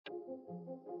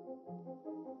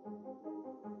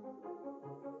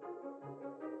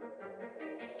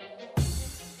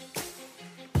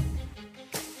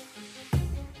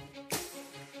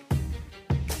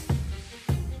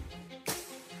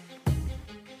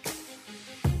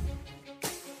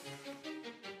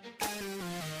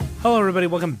Hello everybody,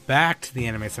 welcome back to the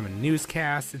Anime Summit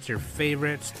Newscast. It's your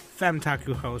favorite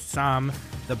Femtaku host, Sam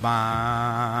the Bomb.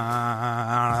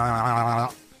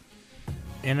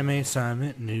 Anime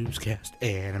Summit Newscast,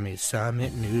 Anime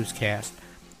Summit Newscast.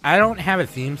 I don't have a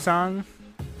theme song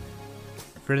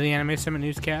for the Anime Summit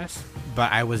Newscast,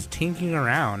 but I was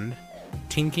tinkering.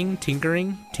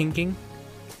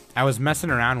 I was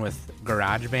messing around with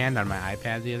GarageBand on my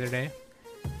iPad the other day,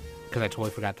 because I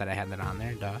totally forgot that I had that on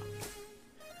there, duh.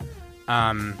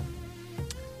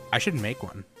 I should make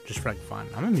one just for like fun.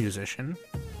 I'm a musician.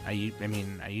 I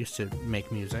used to make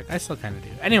music. I still kind of do.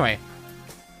 Anyway,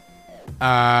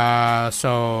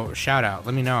 so shout out.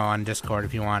 Let me know on Discord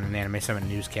if you want an Anime Summit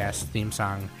Newscast theme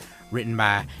song written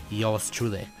by yours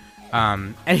truly.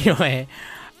 Anyway,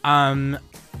 it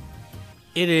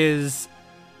is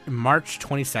March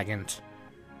 22nd,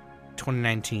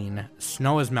 2019.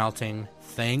 Snow is melting.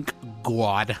 Thank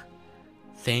God.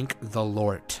 Thank the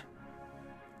Lord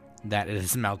that it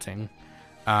is melting.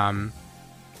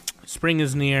 Spring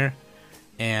is near,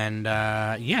 and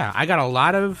yeah, I got a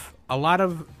lot of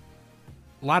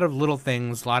little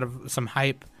things, some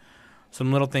hype,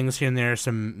 some little things here and there,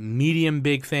 some medium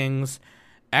big things.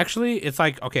 Actually, it's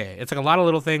like a lot of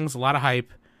little things, a lot of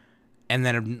hype, and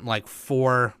then like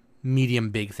 4 medium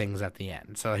big things at the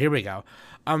end. So here we go.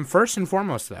 First and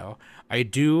foremost, though,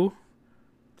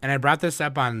 and I brought this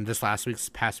up on this past week's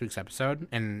episode,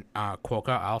 and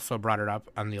Quokka also brought it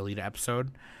up on the Alita episode.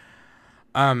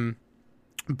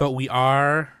 But we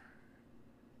are,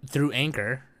 through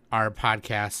Anchor, our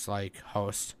podcast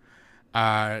host,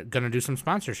 gonna do some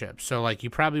sponsorships. So you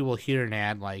probably will hear an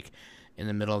ad in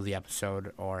the middle of the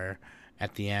episode or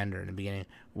at the end or in the beginning,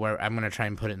 where I'm gonna try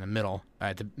and put it in the middle,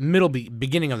 at the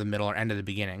beginning of the middle or end of the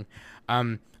beginning.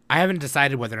 I haven't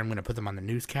decided whether I'm going to put them on the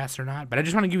newscast or not, but I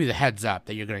just want to give you the heads up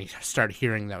that you're going to start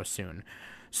hearing those soon.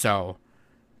 So,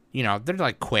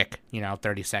 they're quick,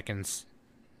 30 seconds,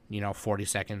 40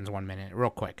 seconds, 1 minute, real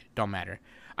quick. Don't matter.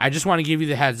 I just want to give you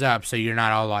the heads up so you're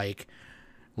not all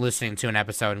listening to an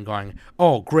episode and going,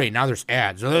 oh, great, now there's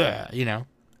ads, But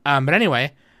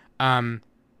anyway,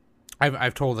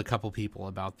 I've told a couple people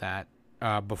about that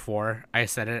before I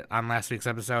said it on last week's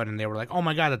episode, and they were like, oh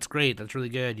my God, that's great. That's really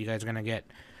good. You guys are going to get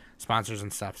sponsors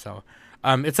and stuff. So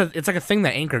it's like a thing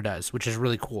that Anchor does, which is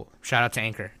really cool. Shout out to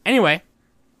Anchor. Anyway,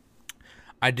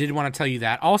 I did want to tell you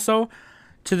that. Also,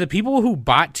 to the people who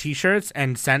bought t-shirts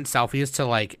and sent selfies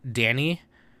to Danny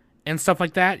and stuff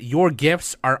like that, your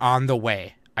gifts are on the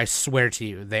way. I swear to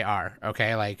you, they are.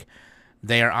 Okay,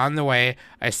 they are on the way.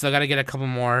 I still got to get a couple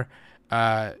more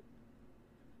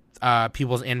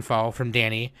people's info from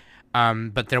Danny.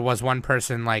 But there was one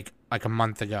person a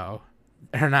month ago,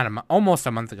 or not almost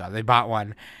a month ago. They bought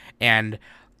one, and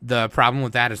the problem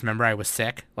with that is, remember, I was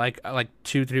sick like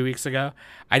 2-3 weeks ago.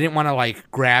 I didn't want to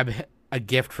grab a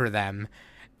gift for them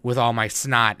with all my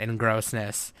snot and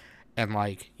grossness and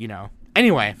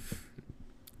Anyway,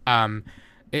 don't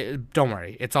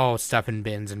worry, it's all stuff in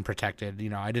bins and protected.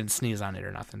 I didn't sneeze on it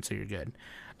or nothing, so you're good.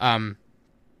 But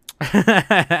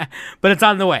it's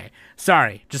on the way.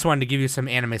 Sorry, just wanted to give you some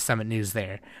Anime Summit news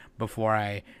there before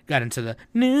I got into the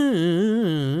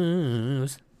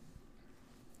news.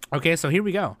 Okay, so here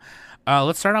we go.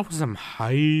 Let's start off with some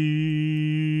hype.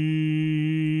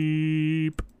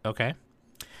 Okay.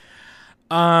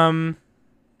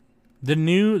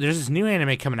 There's this new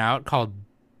anime coming out called,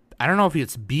 I don't know if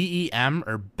it's BEM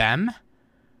or BEM.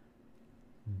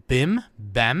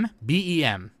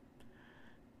 BEM.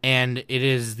 And it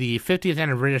is the 50th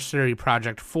anniversary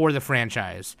project for the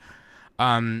franchise.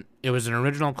 It was an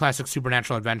original classic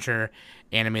supernatural adventure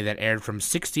anime that aired from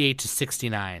 1968 to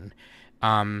 1969.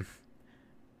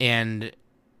 And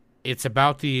it's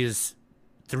about these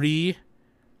 3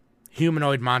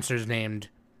 humanoid monsters named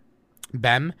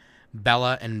Bem,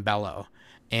 Bella, and Bello.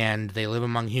 And they live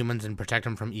among humans and protect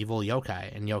them from evil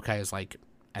yokai. And yokai is I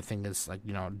think it's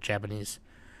Japanese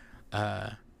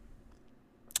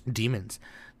demons.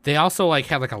 They also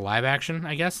had a live action,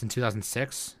 I guess, in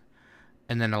 2006,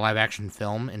 and then a live action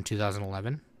film in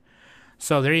 2011.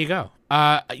 So there you go.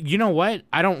 You know what?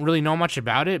 I don't really know much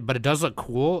about it, but it does look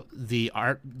cool. The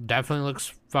art definitely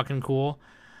looks fucking cool.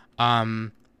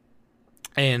 And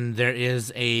there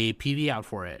is a PV out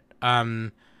for it.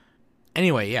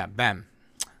 Anyway, yeah, BEM.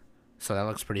 So that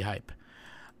looks pretty hype.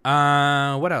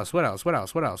 What else?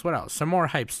 Some more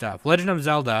hype stuff. Legend of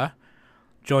Zelda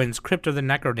joins Crypt of the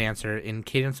Necrodancer in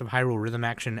Cadence of Hyrule rhythm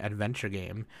action adventure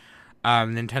game.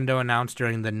 Nintendo announced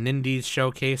during the Nindies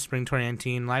Showcase Spring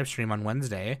 2019 livestream on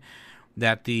Wednesday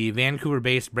that the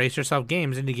Vancouver-based Brace Yourself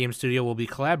Games indie game studio will be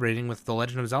collaborating with the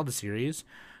Legend of Zelda series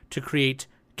to create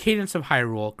Cadence of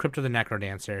Hyrule Crypt of the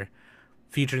Necrodancer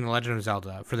featuring The Legend of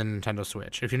Zelda for the Nintendo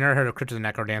Switch. If you've never heard of Crypt of the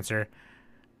Necrodancer,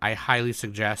 I highly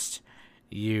suggest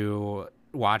you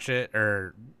watch it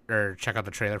or check out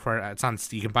the trailer for it. It's on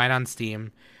you can buy it on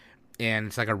Steam, and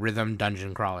it's like a rhythm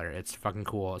dungeon crawler. It's fucking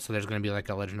cool. So there's gonna be like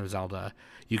a Legend of Zelda.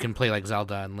 You can play like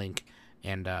Zelda and Link,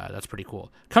 and that's pretty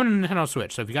cool. Coming to Nintendo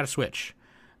Switch. So if you got a Switch,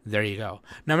 there you go.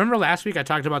 Now remember last week I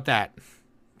talked about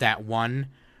that one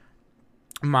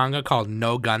manga called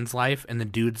No Guns Life, and the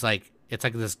dude's like, it's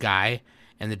like this guy,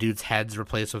 and the dude's head's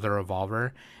replaced with a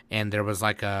revolver, and there was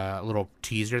like a little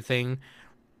teaser thing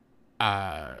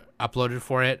uploaded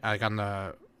for it, like on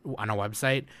a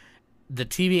website. The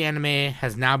TV anime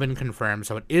has now been confirmed,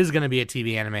 so it is going to be a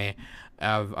TV anime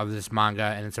of this manga,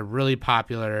 and it's a really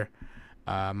popular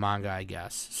manga, I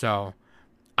guess. So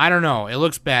I don't know. It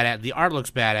looks badass. The art looks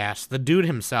badass. The dude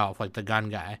himself, like the gun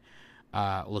guy,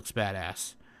 looks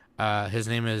badass. His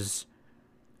name is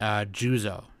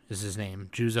Juzo. Is his name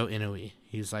Juzo Inui?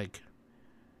 He's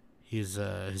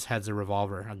his head's a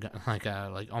revolver,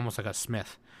 like almost like a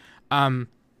smith.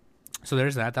 So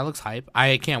there's that. That looks hype.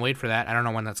 I can't wait for that. I don't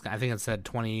know when that's. I think it said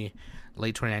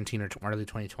late 2019 or early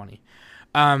 2020.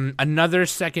 Another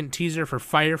second teaser for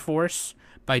Fire Force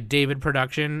by David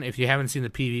Production. If you haven't seen the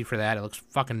PV for that, it looks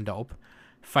fucking dope.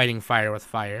 Fighting fire with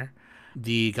fire.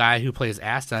 The guy who plays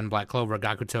Asta in Black Clover,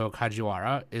 Gakuto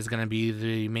Kajiwara, is going to be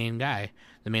the main guy,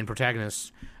 the main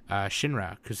protagonist,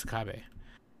 Shinra Kusakabe.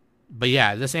 But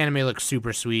yeah, this anime looks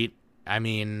super sweet. I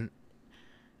mean,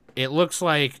 it looks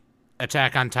like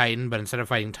Attack on Titan, but instead of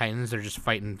fighting titans, they're just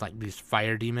fighting like these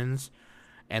fire demons,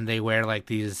 and they wear like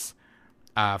these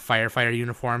firefighter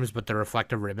uniforms, but the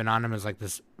reflective ribbon on them is like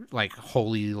this like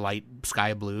holy light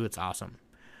sky blue. It's awesome.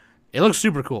 It looks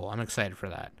super cool. I'm excited for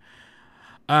that.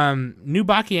 New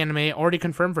Baki anime already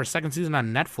confirmed for a second season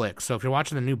on Netflix. So if you're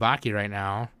watching the new Baki right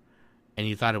now and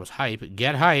you thought it was hype,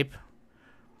 get hype,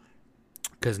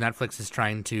 because Netflix is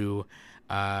trying to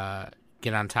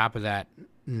get on top of that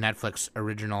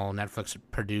original Netflix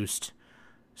produced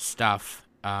stuff.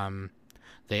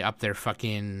 They upped their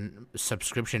fucking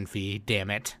subscription fee, damn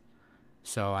it.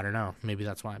 So I don't know, maybe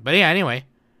that's why. But yeah, anyway,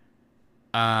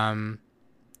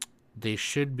 they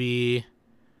should be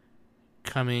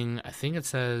coming, I think it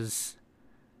says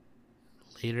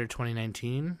later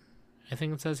 2019. I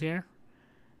think it says here.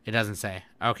 It doesn't say.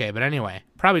 Okay, but anyway,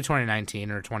 probably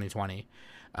 2019 or 2020.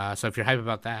 So if you're hype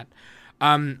about that.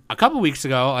 A couple weeks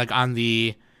ago, like on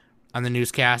the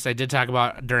newscast, I did talk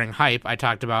about, during hype, I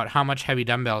talked about how much heavy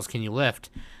dumbbells can you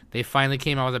lift. They finally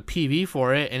came out with a PV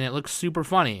for it, and it looks super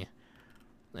funny.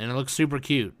 And it looks super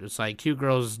cute. It's like cute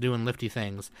girls doing lifty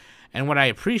things. And what I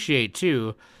appreciate,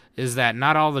 too, is that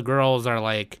not all the girls are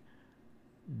like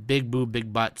big boob,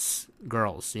 big butts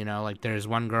girls, you know? Like there's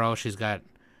one girl, she's got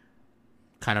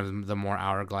kind of the more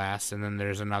hourglass, and then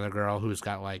there's another girl who's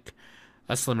got like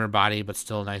a slimmer body but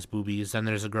still nice boobies. Then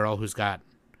there's a girl who's got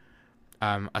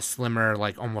a slimmer,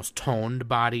 like almost toned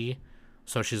body,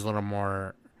 so she's a little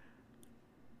more,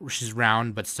 she's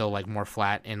round but still like more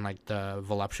flat in like the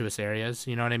voluptuous areas,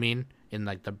 you know what I mean, in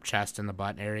like the chest and the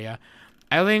butt area.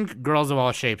 I think girls of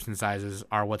all shapes and sizes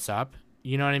are what's up,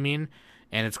 you know what I mean?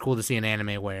 And it's cool to see an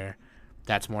anime where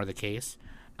that's more the case.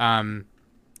 A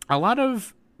lot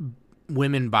of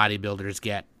women bodybuilders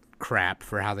get crap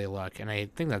for how they look, and I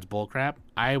think that's bull crap.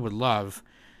 I would love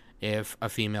if a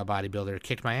female bodybuilder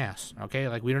kicked my ass, okay?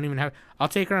 Like, we don't even have... I'll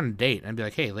take her on a date and be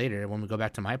like, hey, later, when we go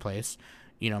back to my place,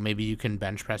 you know, maybe you can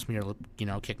bench press me or, you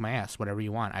know, kick my ass, whatever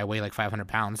you want. I weigh like 500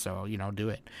 pounds, so, you know, do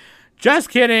it. Just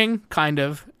kidding, kind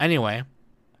of. Anyway,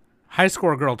 High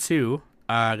Score Girl 2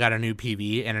 got a new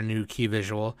PV and a new key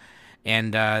visual,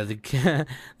 and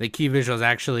the key visual is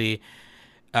actually...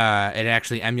 it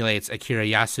actually emulates Akira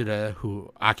Yasuda,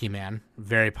 Akiman,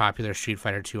 very popular Street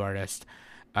Fighter II artist,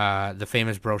 the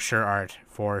famous brochure art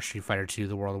for Street Fighter II: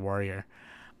 The World Warrior,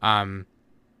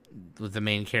 with the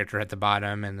main character at the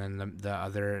bottom, and then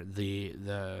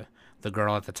the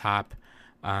girl at the top,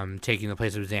 taking the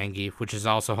place of Zangief, which is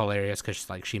also hilarious because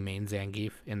she main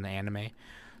Zangief in the anime.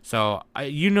 So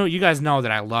you guys know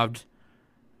that I loved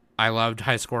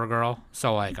High Score Girl,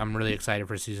 so like I'm really excited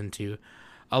for season 2.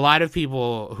 A lot of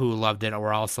people who loved it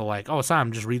were also like, "Oh,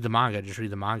 Sam, just read the manga.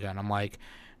 And I'm like,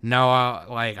 "No,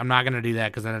 I'm not gonna do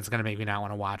that because then it's gonna make me not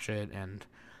want to watch it." And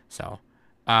so,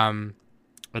 I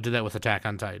did that with Attack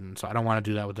on Titan. So I don't want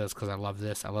to do that with this because I love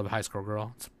this. I love High Score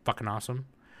Girl. It's fucking awesome.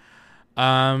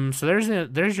 So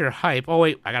there's your hype. Oh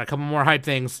wait, I got a couple more hype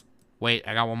things. Wait,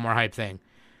 I got one more hype thing.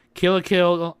 Kill la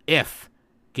Kill If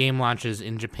game launches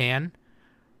in Japan,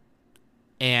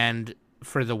 and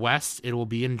for the West, it will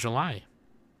be in July.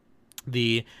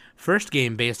 The first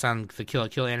game based on the Kill la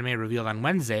Kill anime revealed on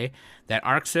Wednesday that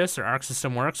Arc Sys or Arc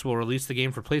System Works will release the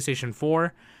game for PlayStation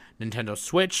 4, Nintendo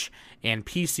Switch, and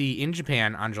PC in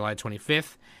Japan on July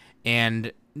 25th,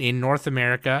 and in North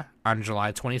America on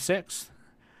July 26th.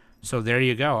 So there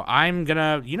you go. I'm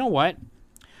gonna, you know what?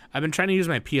 I've been trying to use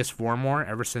my PS4 more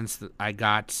ever since I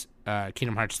got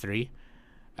Kingdom Hearts 3.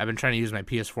 I've been trying to use my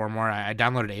PS4 more. I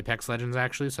downloaded Apex Legends,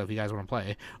 actually, so if you guys want to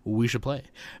play, we should play.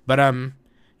 But,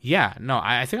 yeah, no,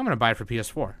 I think I'm going to buy it for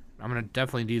PS4. I'm going to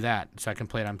definitely do that so I can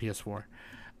play it on PS4.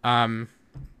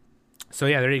 So,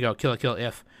 yeah, there you go. Kill la Kill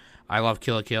if. I love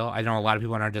Kill la Kill. I know a lot of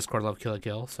people on our Discord love Kill la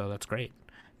Kill, so that's great.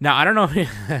 Now, I don't know if...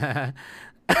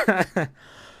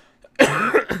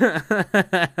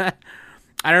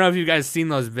 I don't know if you guys seen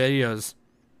those videos.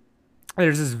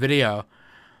 There's this video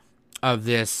of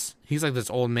this. He's like this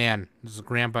old man, this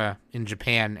grandpa in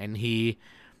Japan, and he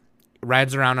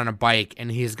rides around on a bike, and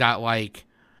he's got like,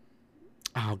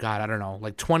 oh God, I don't know,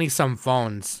 like 20 some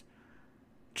phones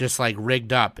just like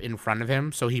rigged up in front of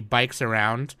him. So he bikes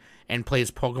around and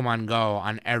plays Pokemon Go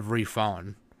on every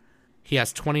phone. He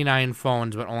has 29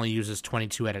 phones, but only uses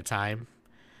 22 at a time.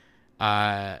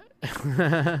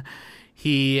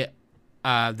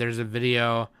 There's a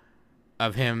video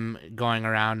of him going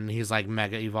around, and he's like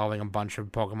mega evolving a bunch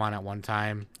of Pokemon at one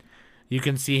time. You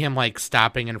can see him like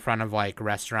stopping in front of like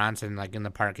restaurants and like in the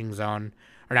parking zone,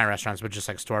 or not restaurants, but just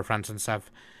like storefronts and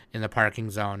stuff in the parking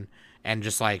zone, and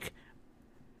just like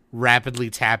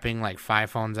rapidly tapping like 5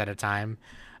 phones at a time.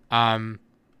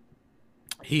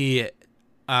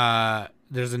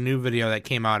 There's a new video that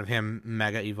came out of him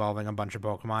mega evolving a bunch of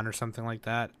Pokemon or something like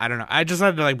that. I don't know. I just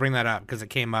had to like bring that up because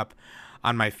it came up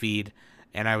on my feed,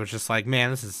 and I was just like, man,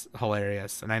 this is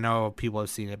hilarious. And I know people have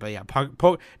seen it, but yeah,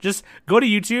 just go to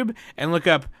YouTube and look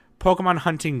up Pokemon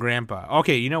Hunting Grandpa.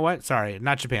 Okay, you know what? Sorry,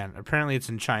 not Japan. Apparently it's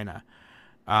in China.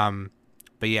 But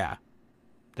yeah,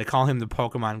 they call him the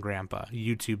Pokemon Grandpa.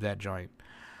 YouTube that joint.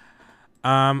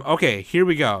 Okay, here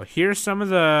we go. Here's some of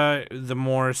the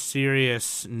more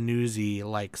serious newsy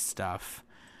like stuff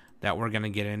that we're gonna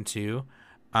get into.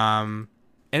 And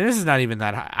this is not even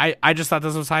that high. I just thought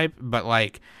this was hype, but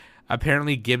like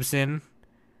apparently Gibson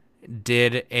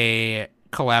did a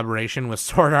collaboration with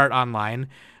Sword Art Online.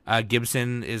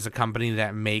 Gibson is a company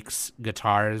that makes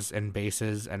guitars and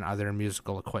basses and other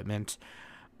musical equipment.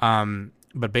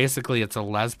 But basically it's a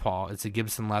Les Paul. It's a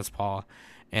Gibson Les Paul.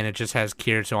 And it just has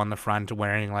Kirito on the front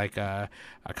wearing like a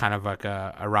kind of like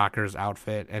a rocker's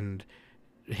outfit and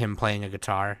him playing a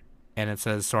guitar. And it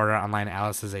says Sword Art Online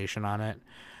Alicization on it.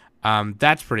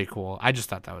 That's pretty cool. I just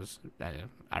thought that was,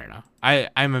 I don't know.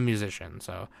 I'm a musician,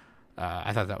 so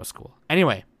I thought that was cool.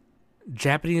 Anyway,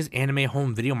 Japanese anime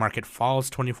home video market falls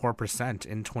 24%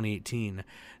 in 2018.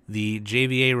 The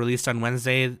JVA released on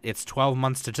Wednesday its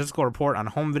 12-month statistical report on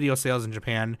home video sales in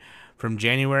Japan from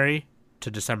January to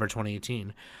December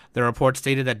 2018. The report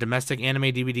stated that domestic anime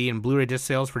DVD and Blu-ray disc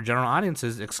sales for general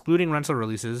audiences, excluding rental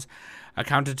releases,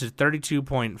 accounted to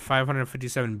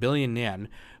 32.557 billion yen,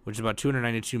 which is about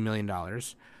 $292 million,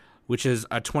 which is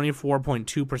a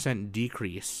 24.2%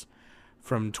 decrease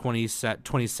from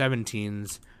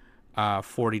 2017's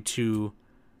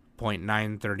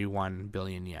 42.931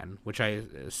 billion yen, which I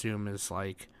assume is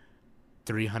like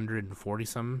 $340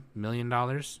 some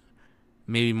million.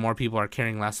 Maybe more people are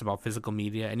caring less about physical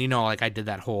media. And, you know, like I did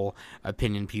that whole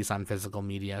opinion piece on physical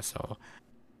media. So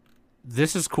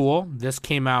this is cool. This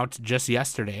came out just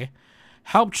yesterday.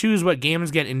 Help choose what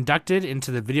games get inducted into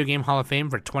the Video Game Hall of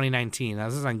Fame for 2019. Now,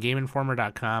 this is on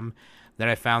GameInformer.com that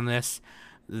I found this.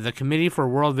 The Committee for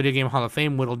World Video Game Hall of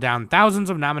Fame whittled down thousands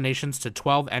of nominations to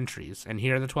 12 entries. And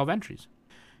here are the 12 entries.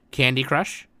 Candy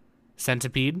Crush,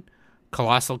 Centipede,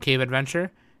 Colossal Cave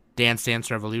Adventure, Dance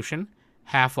Dance Revolution,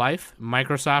 Half-Life,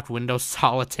 Microsoft Windows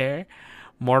Solitaire,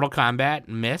 Mortal Kombat,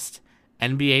 Myst,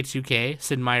 NBA 2K,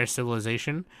 Sid Meier's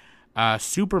Civilization,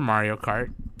 Super Mario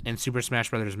Kart, and Super Smash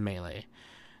Bros. Melee.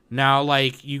 Now,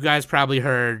 like, you guys probably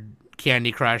heard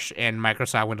Candy Crush and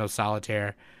Microsoft Windows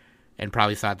Solitaire and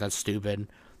probably thought that's stupid.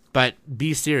 But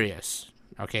be serious,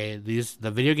 okay?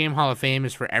 The Video Game Hall of Fame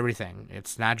is for everything.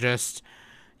 It's not just,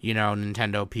 you know,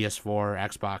 Nintendo, PS4,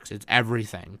 Xbox. It's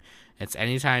everything. It's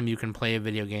anytime you can play a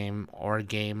video game or a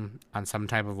game on some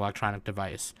type of electronic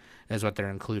device is what they're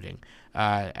including,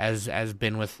 as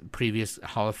been with previous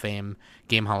Hall of Fame,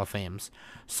 Game Hall of Fames.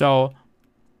 So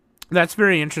that's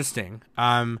very interesting.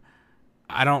 I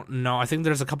don't know. I think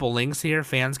there's a couple links here.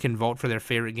 Fans can vote for their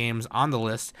favorite games on the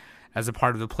list as a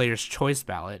part of the Player's Choice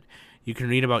ballot. You can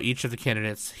read about each of the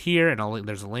candidates here, and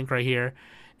there's a link right here.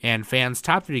 And fans'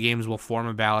 top 3 games will form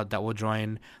a ballot that will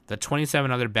join the 27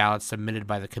 other ballots submitted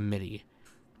by the committee.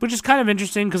 which is kind of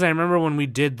interesting because I remember when we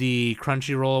did the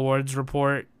Crunchyroll Awards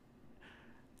report,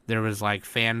 there was like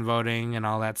fan voting and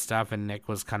all that stuff, and Nick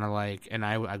was kind of like, and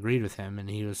I agreed with him, and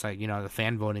he was like, the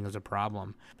fan voting is a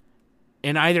problem.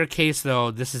 In either case, though,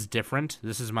 this is different.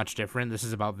 This is much different. This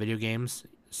is about video games,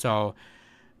 so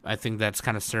I think that's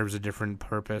kind of serves a different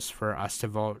purpose for us to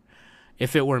vote.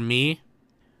 If it were me,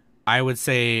 I would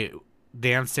say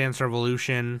Dance Dance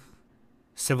Revolution,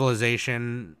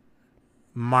 Civilization,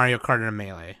 Mario Kart, and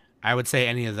Melee. I would say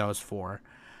any of those four.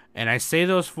 And I say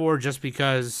those four just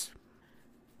because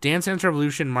Dance Dance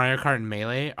Revolution, Mario Kart, and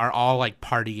Melee are all like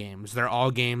party games. They're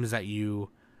all games that you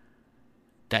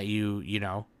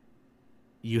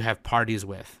have parties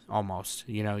with, almost.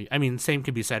 I mean, same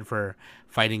could be said for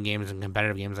fighting games and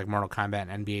competitive games like Mortal Kombat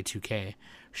and NBA 2K.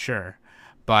 Sure.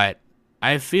 But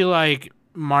I feel like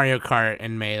Mario Kart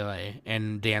and Melee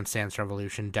and Dance Dance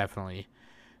Revolution definitely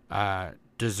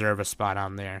deserve a spot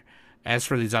on there. As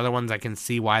for these other ones, I can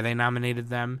see why they nominated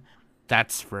them.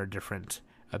 That's for a different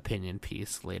opinion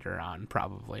piece later on,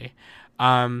 probably.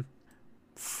 I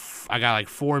got like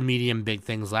 4 medium big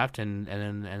things left, and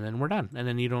then we're done. And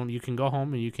then you can go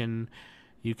home and you can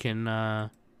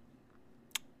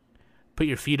put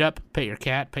your feet up, pet your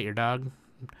cat, pet your dog,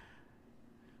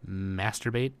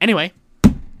 masturbate. Anyway,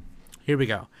 here we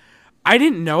go. I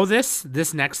didn't know this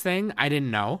next thing. I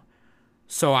didn't know.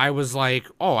 So I was like,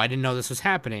 oh, I didn't know this was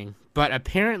happening. But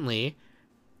apparently,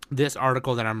 this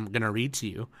article that I'm going to read to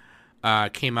you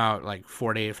came out like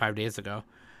 5 days ago.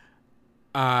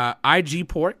 IG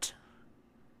Port,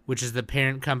 which is the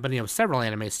parent company of several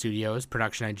anime studios,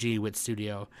 Production IG, Wit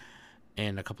Studio,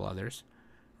 and a couple others,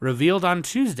 revealed on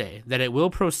Tuesday that it will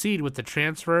proceed with the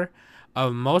transfer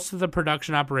of most of the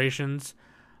production operations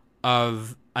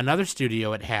of another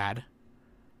studio it had,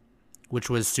 which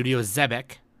was Studio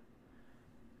Xebec,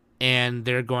 and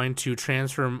they're going to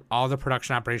transfer all the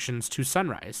production operations to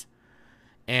Sunrise.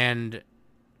 And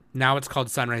now it's called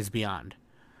Sunrise Beyond.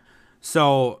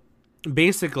 So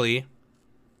basically,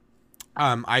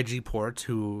 IG Port,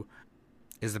 who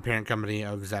is the parent company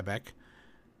of Xebec,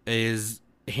 is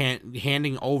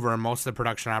handing over most of the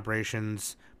production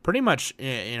operations, pretty much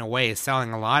in a way,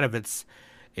 selling a lot of its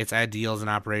ideals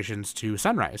and operations to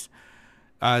Sunrise.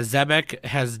 Xebec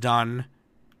has done,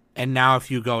 and now if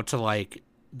you go to like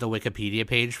the Wikipedia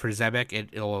page for Xebec,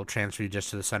 it will transfer you just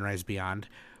to the Sunrise Beyond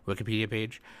Wikipedia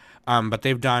page. But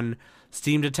they've done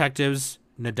Steam Detectives,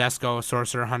 Nadesco,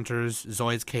 Sorcerer Hunters,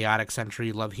 Zoid's Chaotic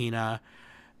Century, Love Hina,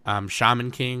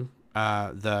 Shaman King,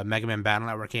 the Mega Man Battle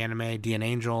Network anime, DN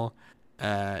Angel.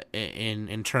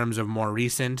 In terms of more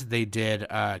recent, they did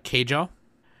Keijo.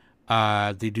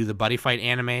 They do the Buddy Fight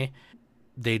anime.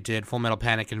 They did Full Metal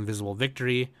Panic Invisible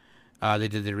Victory. They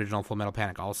did the original Full Metal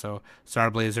Panic also.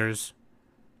 Star Blazers,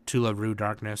 To Love Rue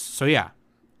Darkness. So yeah.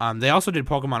 They also did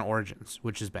Pokemon Origins,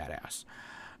 which is badass.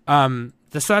 So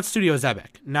that's Studio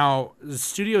Xebec. Now,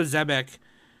 Studio Xebec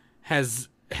has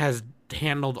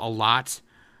handled a lot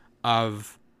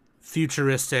of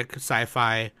futuristic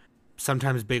sci-fi,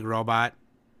 sometimes big robot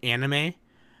anime.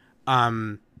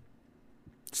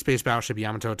 Space Battleship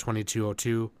Yamato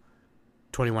 2202,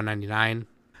 2199,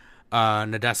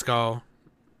 Nadesco,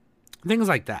 things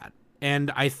like that.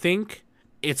 And I think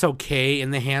it's okay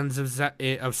in the hands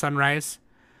of Sunrise.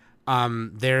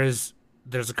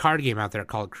 There's a card game out there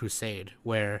called Crusade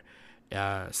where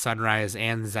Sunrise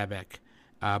and Xebec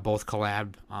both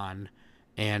collab on,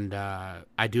 and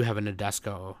I do have a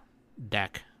Nadesco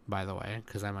deck, by the way,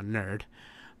 because I'm a nerd.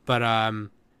 But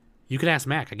you could ask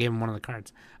Mac. I gave him one of the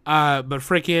cards. But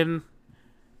freaking,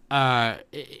 I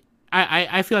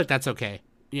feel like that's okay.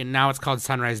 Now it's called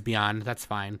Sunrise Beyond. That's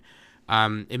fine.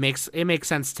 It makes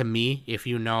sense to me if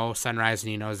you know Sunrise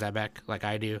and you know Xebec like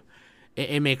I do.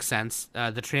 It makes sense.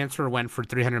 The transfer went for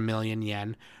 300 million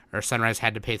yen, or Sunrise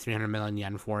had to pay 300 million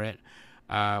yen for it,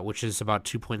 which is about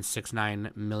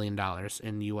 $2.69 million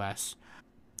in US.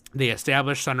 They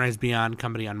established Sunrise Beyond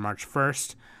Company on March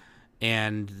 1st,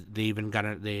 and they even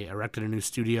they erected a new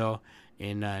studio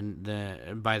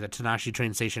by the Tanashi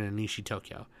train station in Nishi,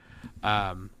 Tokyo,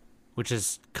 which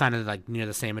is kind of like near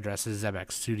the same address as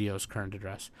Xebec Studios' current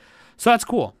address. So that's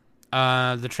cool.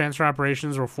 The transfer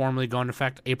operations will formally go into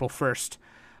effect April 1st.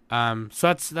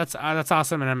 So that's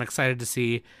awesome, and I'm excited to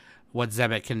see what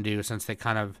Xebec can do since they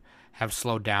kind of have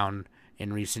slowed down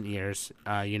in recent years.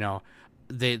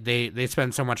 They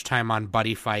spend so much time on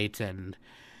Buddy Fight and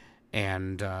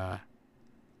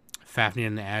Fafnir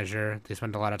and the Azure. They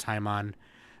spent a lot of time on.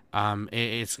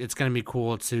 It's going to be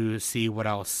cool to see what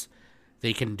else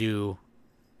they can do.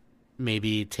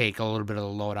 Maybe take a little bit of the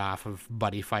load off of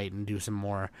Buddy Fight and do some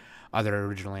more other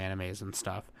original animes and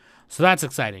stuff. So that's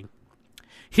exciting.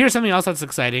 Here's something else that's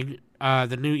exciting.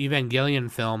 The new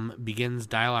Evangelion film begins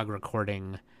dialogue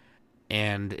recording,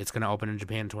 and it's going to open in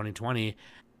Japan 2020.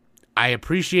 I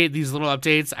appreciate these little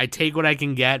updates. I take what I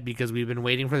can get because we've been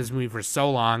waiting for this movie for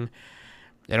so long.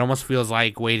 It almost feels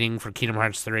like waiting for Kingdom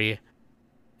Hearts 3.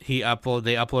 They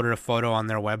uploaded a photo on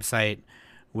their website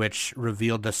which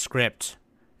revealed the script.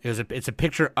 It's a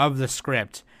picture of the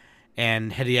script,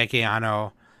 and Hideaki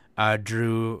Anno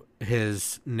drew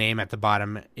his name at the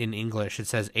bottom in English. It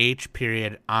says H.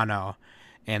 Anno,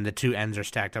 and the two N's are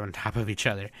stacked up on top of each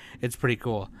other. It's pretty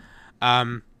cool.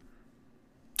 I'm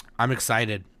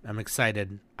excited.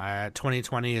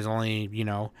 2020 is only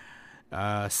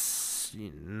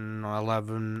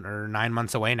 11 or 9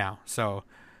 months away now. So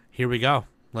here we go.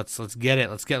 Let's get it.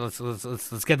 Let's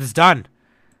get this done.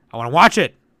 I want to watch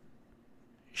it.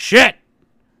 Shit.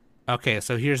 Okay,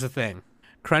 so here's the thing.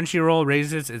 Crunchyroll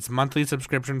raises its monthly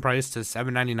subscription price to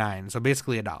 $7.99, so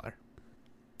basically $1.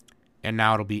 And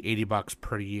now it'll be $80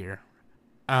 per year.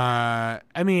 I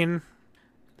mean,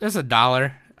 that's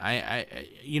 $1. I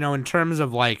in terms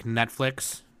of like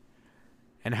Netflix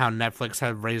and how Netflix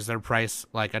have raised their price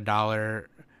like $1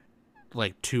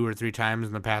 like 2 or 3 times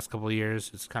in the past couple of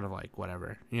years, it's kind of like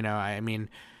whatever. I mean,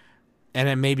 and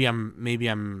then maybe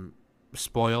I'm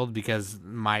spoiled because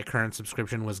my current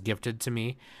subscription was gifted to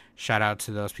me. Shout out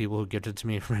to those people who gifted to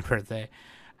me for my birthday.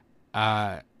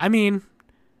 I mean,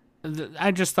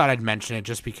 I just thought I'd mention it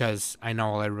just because I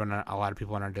know a lot of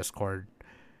people in our Discord,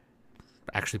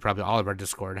 actually probably all of our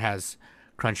Discord, has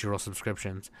Crunchyroll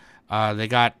subscriptions. They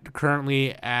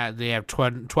have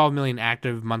 12 million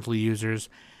active monthly users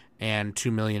and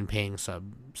 2 million paying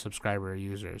subscriber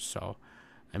users. So,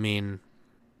 I mean,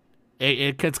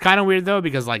 it's kind of weird though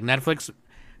because like Netflix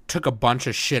took a bunch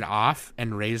of shit off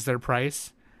and raised their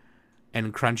price,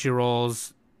 and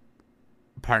Crunchyroll's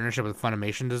partnership with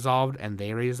Funimation dissolved and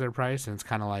they raised their price, and it's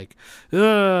kind of like,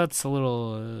 it's a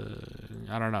little,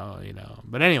 I don't know,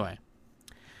 But anyway,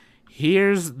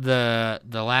 here's the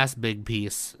last big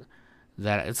piece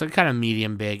that it's a kind of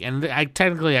medium big, and I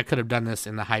could have done this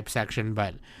in the hype section,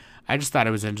 but I just thought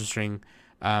it was interesting.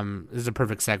 This is a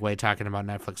perfect segue talking about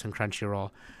Netflix and Crunchyroll,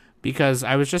 because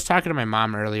I was just talking to my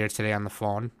mom earlier today on the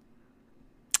phone,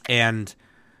 and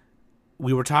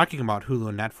we were talking about Hulu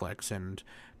and Netflix and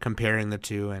comparing the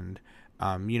two, and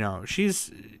she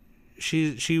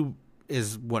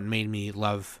is what made me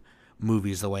love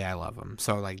movies the way I love them.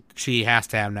 So like she has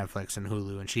to have Netflix and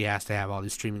Hulu, and she has to have all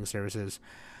these streaming services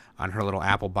on her little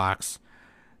Apple box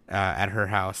at her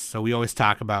house. So we always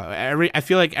talk about I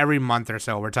feel like every month or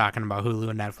so we're talking about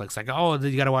Hulu and Netflix, like, oh,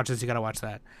 you gotta watch this, you gotta watch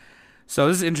that. So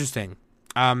this is interesting.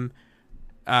 15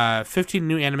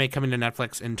 new anime coming to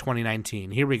Netflix in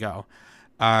 2019. Here we go.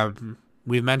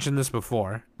 We've mentioned this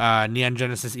before. Neon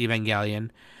Genesis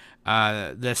Evangelion.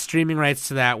 The streaming rights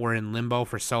to that were in limbo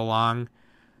for so long,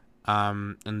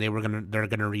 and they're gonna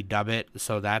redub it.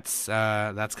 So that's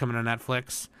coming to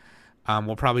Netflix.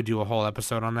 We'll probably do a whole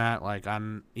episode on that, like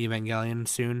on Evangelion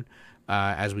soon,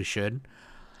 as we should.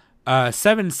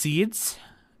 7 Seeds.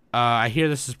 I hear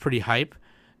this is pretty hype.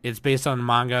 It's based on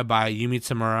manga by Yumi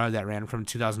Tsamura that ran from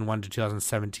 2001 to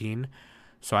 2017.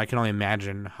 So I can only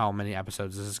imagine how many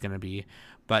episodes this is going to be.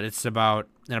 But it's about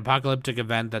an apocalyptic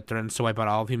event that threatens to wipe out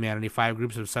all of humanity. 5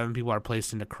 groups of 7 people are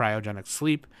placed into cryogenic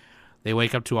sleep. They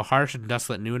wake up to a harsh and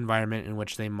desolate new environment in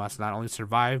which they must not only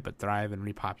survive, but thrive and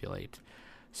repopulate.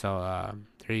 So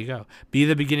there you go. Be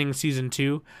the Beginning of Season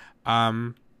 2.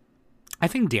 I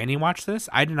think Danny watched this.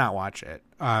 I did not watch it.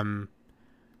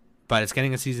 But it's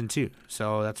getting a Season 2.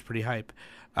 So that's pretty hype.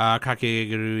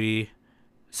 Kakegurui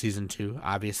Season 2,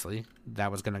 obviously.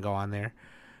 That was going to go on there.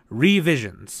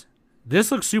 Revisions.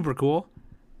 This looks super cool.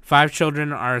 5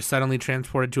 children are suddenly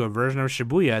transported to a version of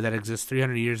Shibuya that exists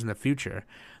 300 years in the future.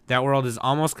 That world is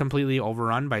almost completely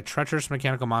overrun by treacherous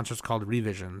mechanical monsters called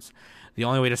Revisions. The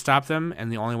only way to stop them, and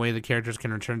the only way the characters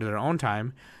can return to their own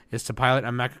time, is to pilot a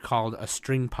mecha called a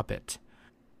string puppet.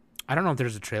 I don't know if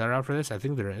there's a trailer out for this. I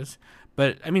think there is.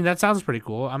 But, I mean, that sounds pretty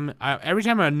cool. Every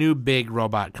time a new big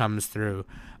robot comes through,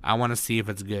 I want to see if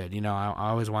it's good. I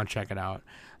always want to check it out.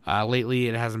 Lately,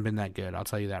 it hasn't been that good. I'll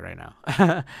tell you that right now.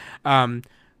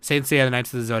 Saint Seiya: The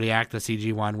Knights of the Zodiac, the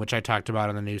CG one, which I talked about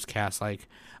on the newscast like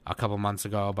a couple months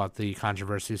ago about the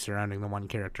controversy surrounding the one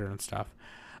character and stuff.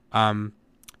 But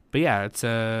yeah, it's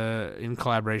in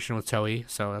collaboration with Toei,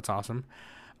 so that's awesome.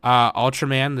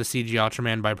 Ultraman, the CG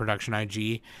Ultraman by Production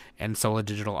IG and Sola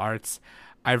Digital Arts.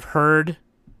 I've heard,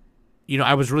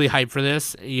 I was really hyped for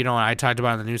this. I talked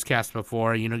about it in the newscast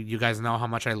before. You guys know how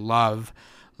much I love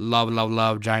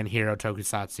Giant Hero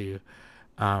Tokusatsu.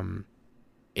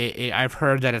 I've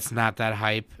heard that it's not that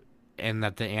hype. and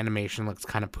that the animation looks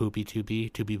kind of poopy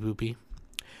poopy,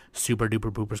 super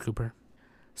duper pooper scooper.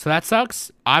 So that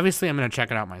sucks. Obviously, I'm gonna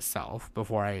check it out myself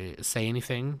before I say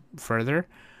anything further.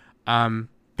 But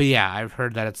yeah, I've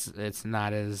heard that it's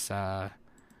not as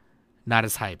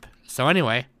hype. So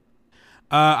anyway,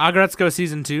 Aggretsuko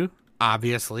season 2.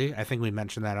 Obviously, I think we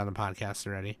mentioned that on the podcast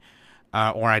already,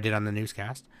 or I did on the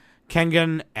newscast.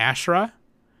 Kengan Ashura.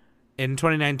 In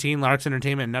 2019, Larks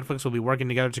Entertainment and Netflix will be working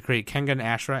together to create Kengan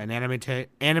Ashura, an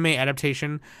anime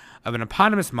adaptation of an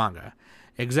eponymous manga.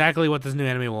 Exactly what this new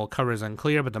anime will cover is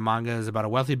unclear, but the manga is about a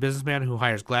wealthy businessman who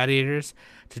hires gladiators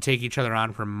to take each other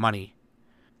on for money.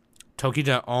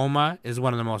 Tokita Oma is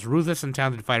one of the most ruthless and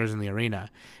talented fighters in the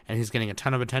arena, and he's getting a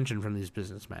ton of attention from these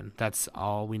businessmen. That's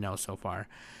all we know so far.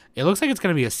 It looks like it's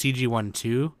going to be a CG one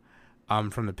too,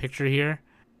 from the picture here.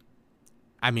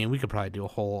 I mean, we could probably do a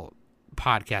whole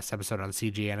podcast episode on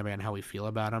CG anime and how we feel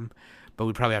about them, but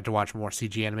we probably have to watch more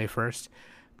CG anime first.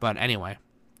 But anyway,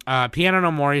 Piano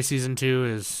no Mori season 2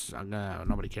 is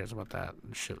nobody cares about that.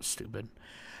 Shit was stupid.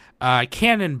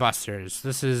 Cannon Busters.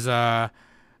 This is an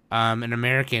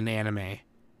American anime.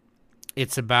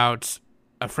 It's about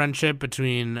a friendship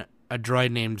between a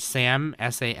droid named Sam,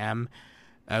 S-A-M,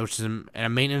 which is a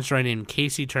maintenance droid named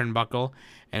Casey Turnbuckle,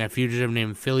 and a fugitive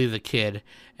named Philly the Kid,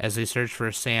 as they search for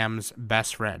Sam's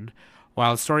best friend.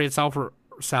 While the story itself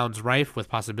sounds rife with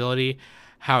possibility,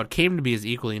 how it came to be is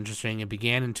equally interesting. It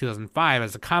began in 2005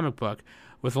 as a comic book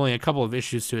with only a couple of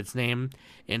issues to its name.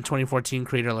 In 2014,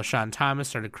 creator LaShawn Thomas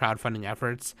started crowdfunding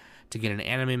efforts to get an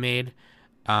anime made.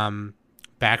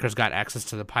 Backers got access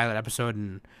to the pilot episode,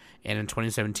 and in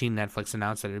 2017, Netflix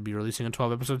announced that it would be releasing a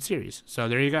 12-episode series. So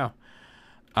there you go.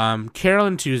 Carol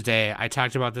and Tuesday, I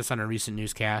talked about this on a recent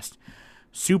newscast.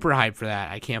 Super hyped for that.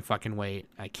 I can't fucking wait.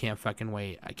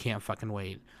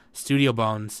 Studio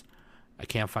Bones. I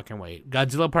can't fucking wait.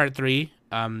 Godzilla Part 3,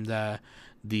 the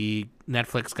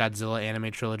Netflix Godzilla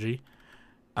anime trilogy.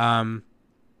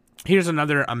 Here's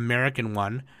another American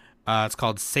one. It's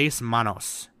called Seis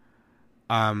Manos,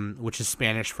 which is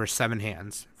Spanish for 7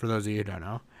 hands, for those of you who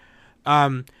don't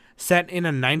know. Set in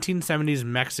a 1970s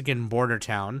Mexican border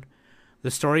town,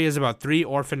 the story is about 3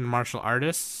 orphaned martial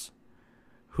artists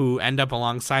who end up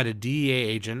alongside a DEA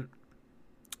agent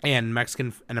and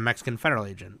a Mexican federal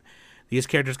agent. These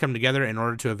characters come together in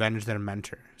order to avenge their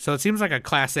mentor. So it seems like a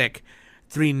classic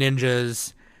 3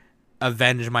 ninjas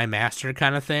avenge my master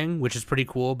kind of thing, which is pretty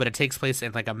cool, but it takes place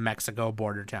in like a Mexico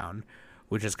border town,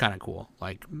 which is kind of cool.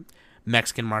 Like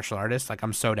Mexican martial artists, like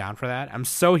I'm so down for that. I'm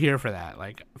so here for that.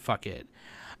 Like fuck it.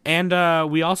 And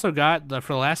we also got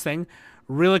for the last thing,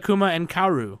 Rilakuma and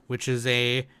Kaoru, which is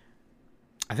I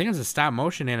think it's a stop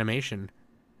motion animation.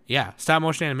 Yeah, stop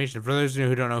motion animation. For those of you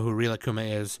who don't know who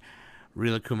Rilakuma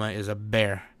is a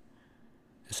bear.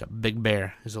 It's a big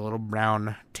bear. He's a little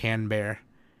brown tan bear,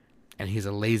 and he's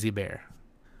a lazy bear.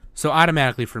 So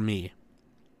automatically for me,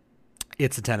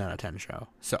 it's a 10 out of 10 show.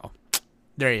 So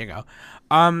there you go.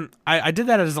 I did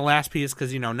that as the last piece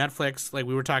because, Netflix, like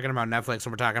we were talking about Netflix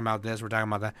and we're talking about this, we're talking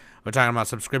about that, we're talking about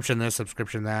subscription this,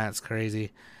 subscription that. It's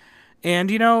crazy. And,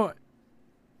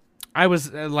 I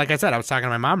was, like I said, I was talking to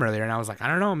my mom earlier and I was like, I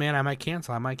don't know, man, I might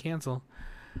cancel.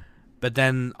 But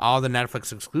then all the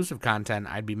Netflix exclusive content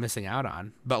I'd be missing out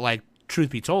on. But, like, truth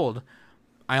be told,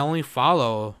 I only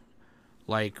follow,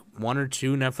 like, 1 or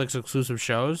 2 Netflix exclusive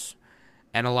shows.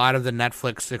 And a lot of the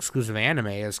Netflix exclusive anime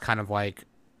is kind of like,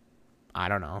 I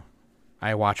don't know,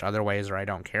 I watch other ways or I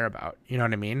don't care about. You know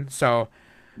what I mean? So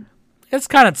it's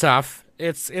kind of tough.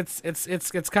 It's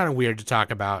kind of weird to talk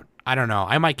about. I don't know.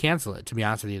 I might cancel it, to be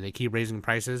honest with you. They keep raising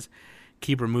prices,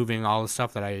 keep removing all the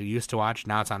stuff that I used to watch.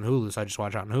 Now it's on Hulu, so I just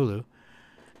watch it on Hulu.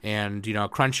 And,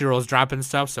 Crunchyroll's dropping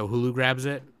stuff, so Hulu grabs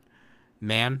it.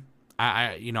 Man,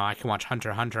 I can watch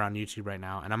Hunter x Hunter on YouTube right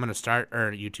now, and I'm going to start,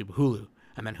 Hulu.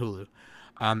 I meant Hulu.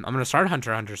 I'm going to start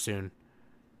Hunter x Hunter soon.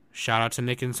 Shout out to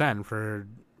Nick and Sen for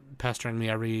pestering me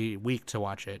every week to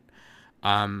watch it.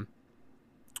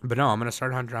 But no, I'm going to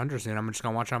start Hunter x Hunter soon. I'm just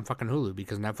going to watch it on fucking Hulu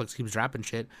because Netflix keeps dropping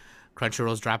shit.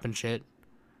 Crunchyroll's dropping shit.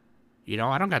 I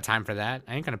don't got time for that.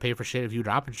 I ain't going to pay for shit if you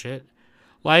dropping shit.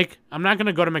 Like, I'm not going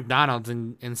to go to McDonald's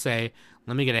and say,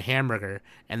 let me get a hamburger,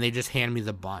 and they just hand me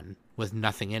the bun with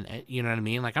nothing in it. You know what I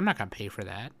mean? Like, I'm not going to pay for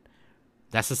that.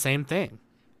 That's the same thing.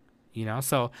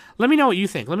 So let me know what you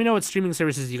think. Let me know what streaming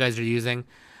services you guys are using.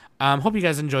 Hope you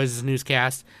guys enjoy this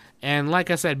newscast. And like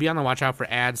I said, be on the watch out for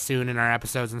ads soon in our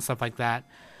episodes and stuff like that.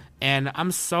 And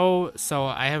I'm so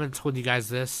I haven't told you guys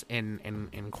this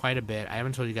in quite a bit. I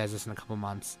haven't told you guys this in a couple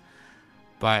months.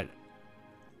 But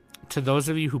to those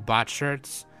of you who bought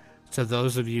shirts, to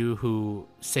those of you who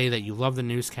say that you love the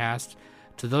newscast,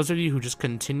 to those of you who just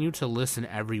continue to listen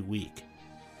every week,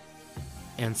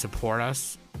 and support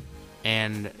us.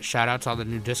 And shout out to all the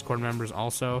new Discord members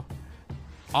also.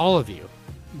 All of you,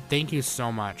 thank you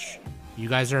so much. You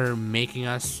guys are making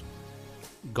us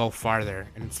go farther,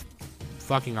 and it's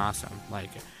fucking awesome. Like,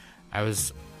 I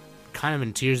was kind of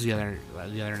in tears the other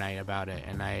night about it,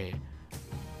 and I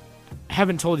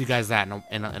haven't told you guys that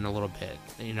in a little bit.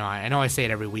 You know I say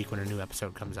it every week when a new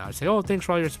episode comes out. I say, oh, thanks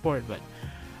for all your support, but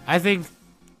I think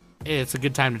it's a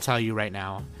good time to tell you right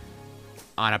now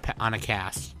on a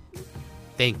cast.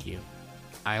 Thank you.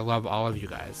 I love all of you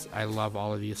guys. I love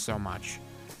all of you so much.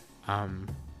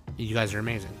 You guys are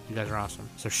amazing. You guys are awesome.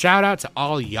 So shout out to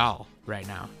all y'all right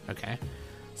now. Okay.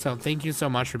 So thank you so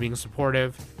much for being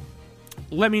supportive.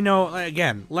 Let me know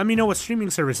what streaming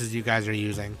services you guys are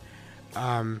using.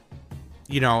 And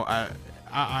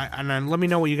then let me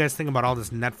know what you guys think about all this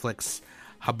Netflix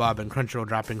hubbub and Crunchyroll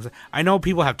droppings. I know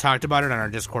people have talked about it on our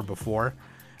Discord before,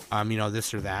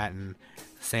 this or that, and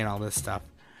saying all this stuff.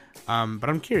 But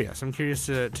I'm curious. I'm curious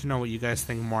to know what you guys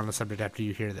think more on the subject after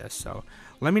you hear this. So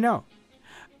let me know.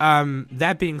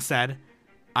 That being said,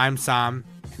 I'm Sam,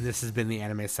 and this has been the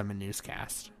Anime Summit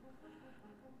Newscast.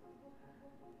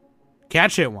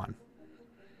 Catch it, one.